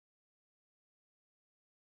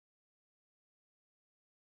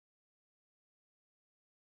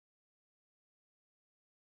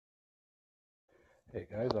Hey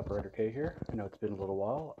guys, Operator K here. I know it's been a little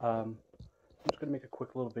while. I'm just going to make a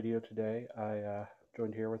quick little video today. I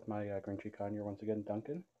joined here with my Green Tree Conure once again,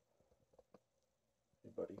 Duncan.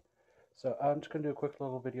 Hey buddy. So I'm just going to do a quick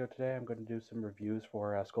little video today. I'm going to do some reviews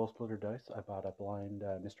for Skull Splitter Dice. I bought a blind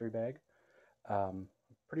mystery bag.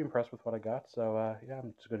 Pretty impressed with what I got, so yeah,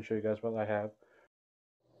 I'm just going to show you guys what I have.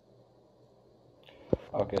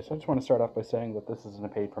 Okay, so I just want to start off by saying that this isn't a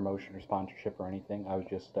paid promotion or sponsorship or anything. I was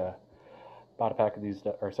just bought a pack of these,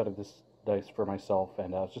 or a set of this dice for myself,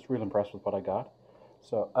 and I was just really impressed with what I got.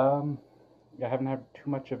 So, I haven't had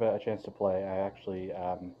too much of a chance to play. I actually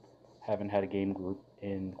haven't had a game group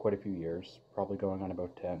in quite a few years, probably going on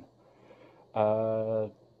about 10.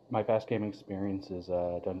 My past gaming experience is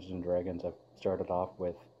Dungeons and Dragons. I've started off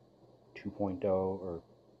with 2.0 or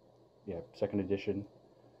yeah, second edition,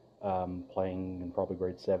 playing in probably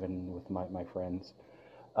grade 7 with my friends.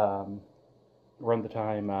 Around the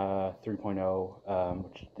time 3.0,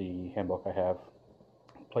 which is the handbook I have,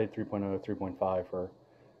 played 3.0 to 3.5 for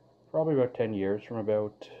probably about 10 years, from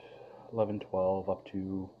about 11, 12 up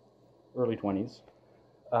to early 20s.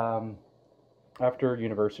 Um, After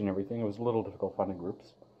university and everything, it was a little difficult finding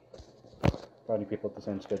groups, finding people with the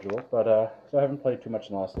same schedule, but so I haven't played too much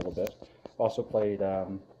in the last little bit. Also played a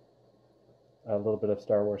little bit of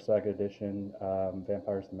Star Wars Saga Edition,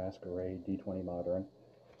 Vampires the Masquerade, D20 Modern.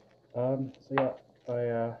 So yeah,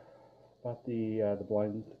 I bought the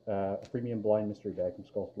blind premium blind mystery bag from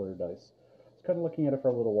Skull Splitter Dice. I was kind of looking at it for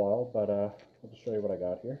a little while, but I'll just show you what I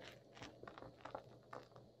got here.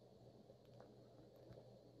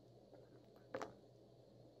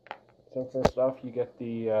 So first off, you get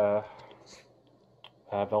the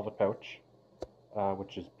velvet pouch,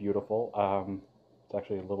 which is beautiful. It's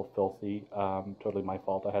actually a little filthy. Totally my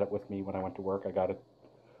fault. I had it with me when I went to work. I got it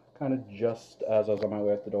kind of just as I was on my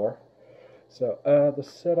way out the door. So the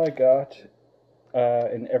set I got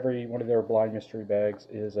in every one of their blind mystery bags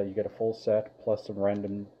is you get a full set plus some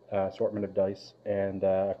random assortment of dice and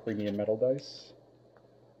a premium metal dice.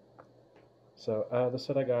 So the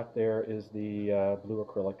set I got there is the blue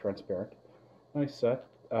acrylic transparent. Nice set,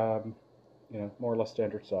 more or less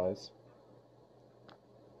standard size.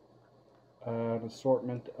 An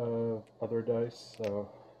assortment of other dice, so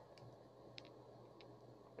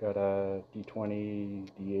got a D20,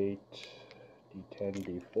 D8,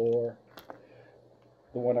 D10, D4.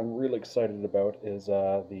 The one I'm really excited about is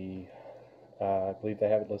I believe they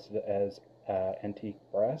have it listed as antique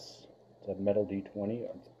brass. It's a metal D20.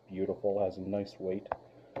 It's beautiful, has a nice weight,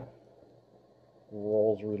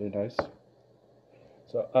 rolls really nice.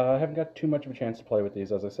 So I haven't got too much of a chance to play with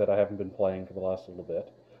these. As I said, I haven't been playing for the last little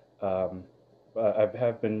bit. I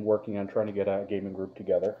have been working on trying to get a gaming group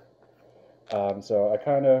together. So I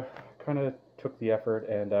kind of took the effort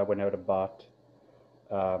and went out and bought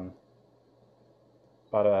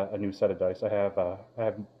a new set of dice. I have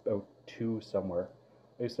about 2 somewhere.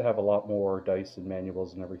 I used to have a lot more dice and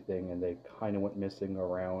manuals and everything, and they kind of went missing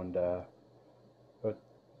around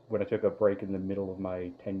when I took a break in the middle of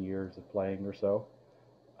my 10 years of playing or so.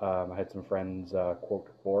 I had some friends quote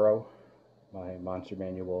borrow my Monster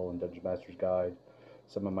Manual and Dungeon Master's Guide,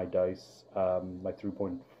 some of my dice, my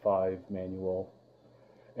 3.5 manual,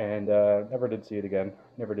 and never did see it again.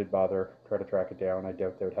 Never did bother try to track it down. I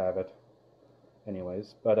doubt they would have it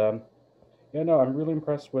anyways. But yeah, no, I'm really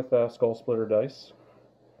impressed with Skull Splitter Dice.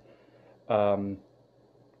 I'm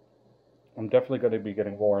definitely going to be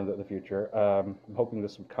getting more in the future. I'm hoping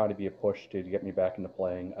this would kind of be a push to get me back into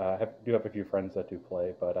playing. I do have a few friends that do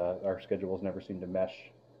play, but our schedules never seem to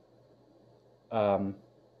mesh. Um,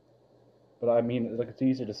 but I mean, like, it's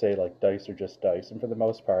easy to say like dice are just dice, and for the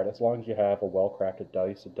most part, as long as you have a well-crafted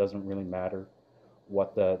dice, it doesn't really matter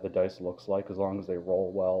what the dice looks like, as long as they roll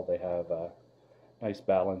well, they have nice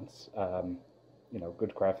balance,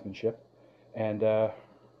 good craftsmanship, and I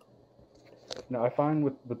find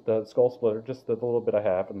with the Skull Splitter, just the little bit I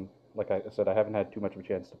have, and like I said, I haven't had too much of a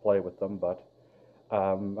chance to play with them, but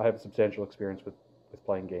I have substantial experience with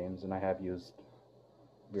playing games, and I have used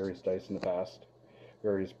various dice in the past,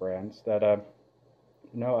 various brands, that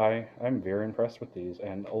I'm very impressed with these,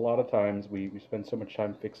 and a lot of times we spend so much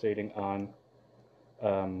time fixating on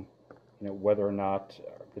um, whether or not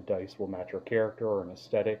the dice will match our character or an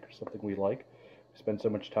aesthetic or something we like. We spend so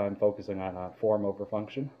much time focusing on form over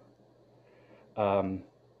function. Um,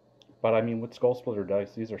 but I mean, with Skull Splitter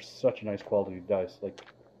dice, these are such a nice quality dice. Like,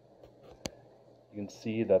 you can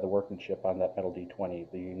see the workmanship on that metal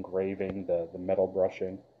D20, the engraving, the metal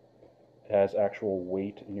brushing. It has actual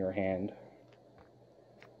weight in your hand.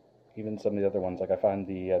 Even some of the other ones, like I find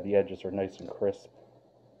the edges are nice and crisp,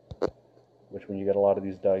 which when you get a lot of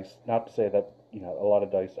these dice, not to say that a lot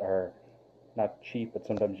of dice are not cheap, but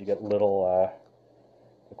sometimes you get little,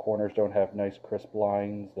 the corners don't have nice crisp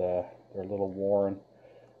lines, they're a little worn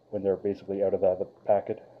when they're basically out of the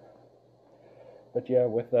packet. But yeah,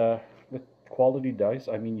 with quality dice,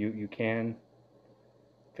 I mean, you can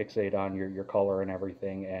fixate on your color and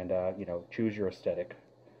everything, and you know, choose your aesthetic.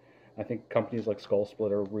 I think companies like Skull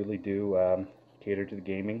Splitter really do cater to the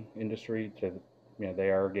gaming industry. You know, they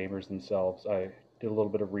are gamers themselves. I did a little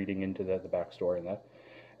bit of reading into the backstory and that,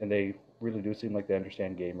 and they really do seem like they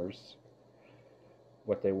understand gamers,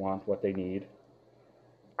 what they want, what they need,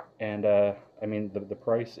 and I mean the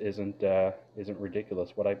price isn't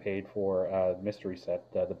ridiculous. What I paid for the mystery set,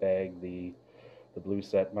 the bag, the blue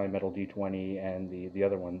set, my metal D20, and the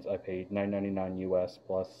other ones, I paid $9.99 US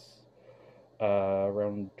plus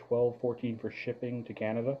around 12-14 for shipping to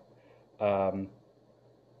Canada. Um,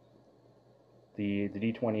 the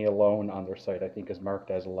D20 alone on their site I think is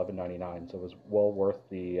marked as $11.99, so it was well worth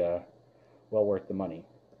the money.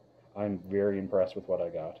 I'm very impressed with what I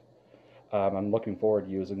got. I'm looking forward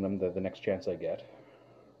to using them the next chance I get.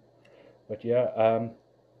 But yeah,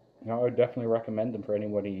 you know, I would definitely recommend them for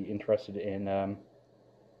anybody interested in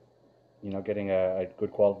you know, getting a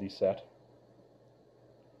good quality set.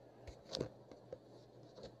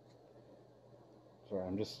 Sorry,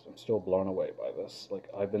 I'm still blown away by this. Like,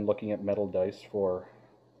 I've been looking at metal dice for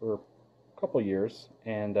a couple years,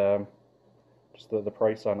 and just the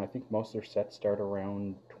price on, I think most of their sets start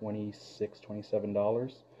around $26,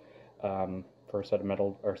 $27 for a set of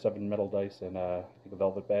metal, or 7 metal dice and I think a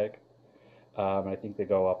velvet bag. I think they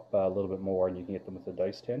go up a little bit more, and you can get them with a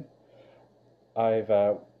dice tin. I've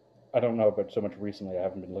I don't know about so much recently. I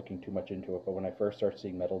haven't been looking too much into it, but when I first started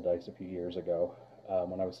seeing metal dice a few years ago,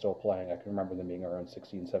 when I was still playing, I can remember them being around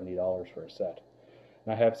 $60 and $70 for a set.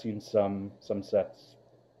 And I have seen some sets,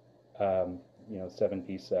 um, you know, 7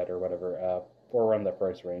 piece set or whatever, for around that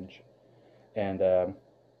price range. And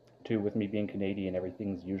two, with me being Canadian,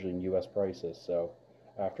 everything's usually in U.S. prices. So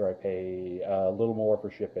after I pay a little more for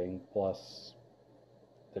shipping plus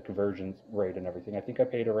the conversion rate and everything, I think I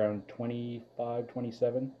paid around 25,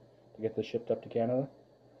 27 to get this shipped up to Canada.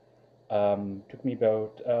 Took me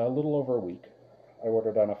about a little over a week. I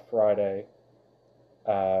ordered on a Friday,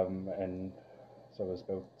 and so it was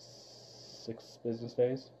about 6 business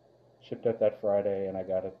days. Shipped out that Friday, and I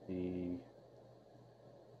got it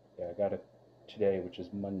I got it today, which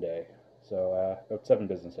is Monday. So about 7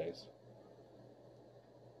 business days.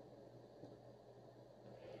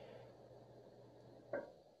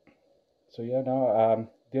 So yeah, no.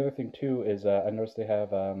 The other thing too is I noticed they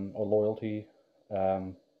have a loyalty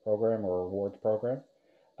program or rewards program,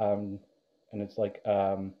 um, and it's like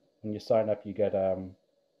when you sign up, you get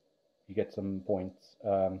some points,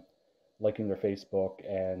 liking their Facebook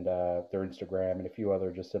and their Instagram and a few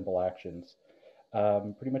other just simple actions.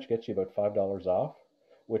 Pretty much gets you about $5 off,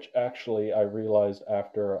 which actually I realized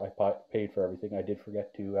after I paid for everything, I did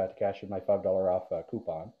forget to cash in my $5 off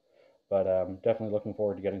coupon. But definitely looking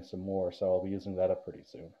forward to getting some more, so I'll be using that up pretty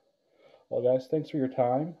soon. Well, guys, thanks for your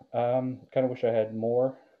time. Kind of wish I had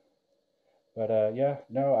more, but yeah,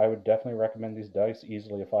 no, I would definitely recommend these dice.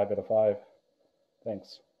 Easily a 5 out of 5.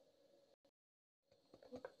 Thanks.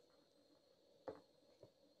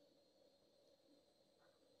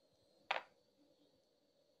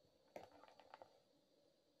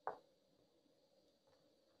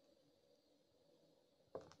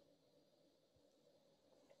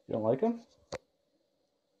 You don't like them?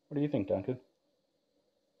 What do you think, Duncan?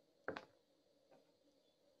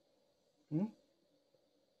 Hmm?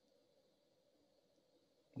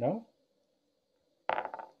 No?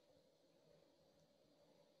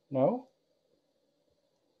 No?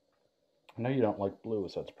 I know you don't like blue,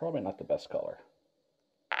 so it's probably not the best color.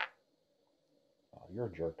 Oh, you're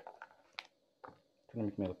a jerk. Trying to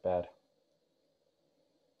make me look bad.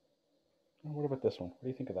 Oh, what about this one? What do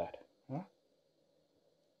you think of that? Huh?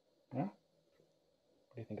 Huh?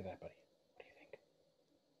 What do you think of that, buddy? What do you think?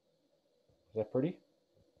 Is that pretty?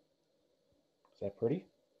 Is that pretty?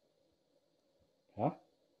 Huh?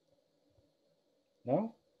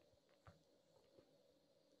 No?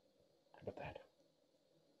 How about that?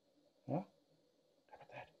 Huh? How about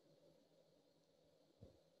that?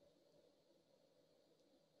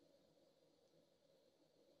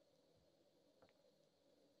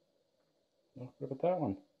 Oh, what about that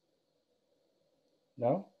one?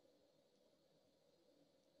 No?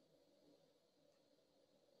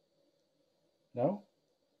 No?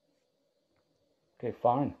 Okay,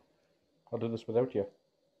 fine. I'll do this without you.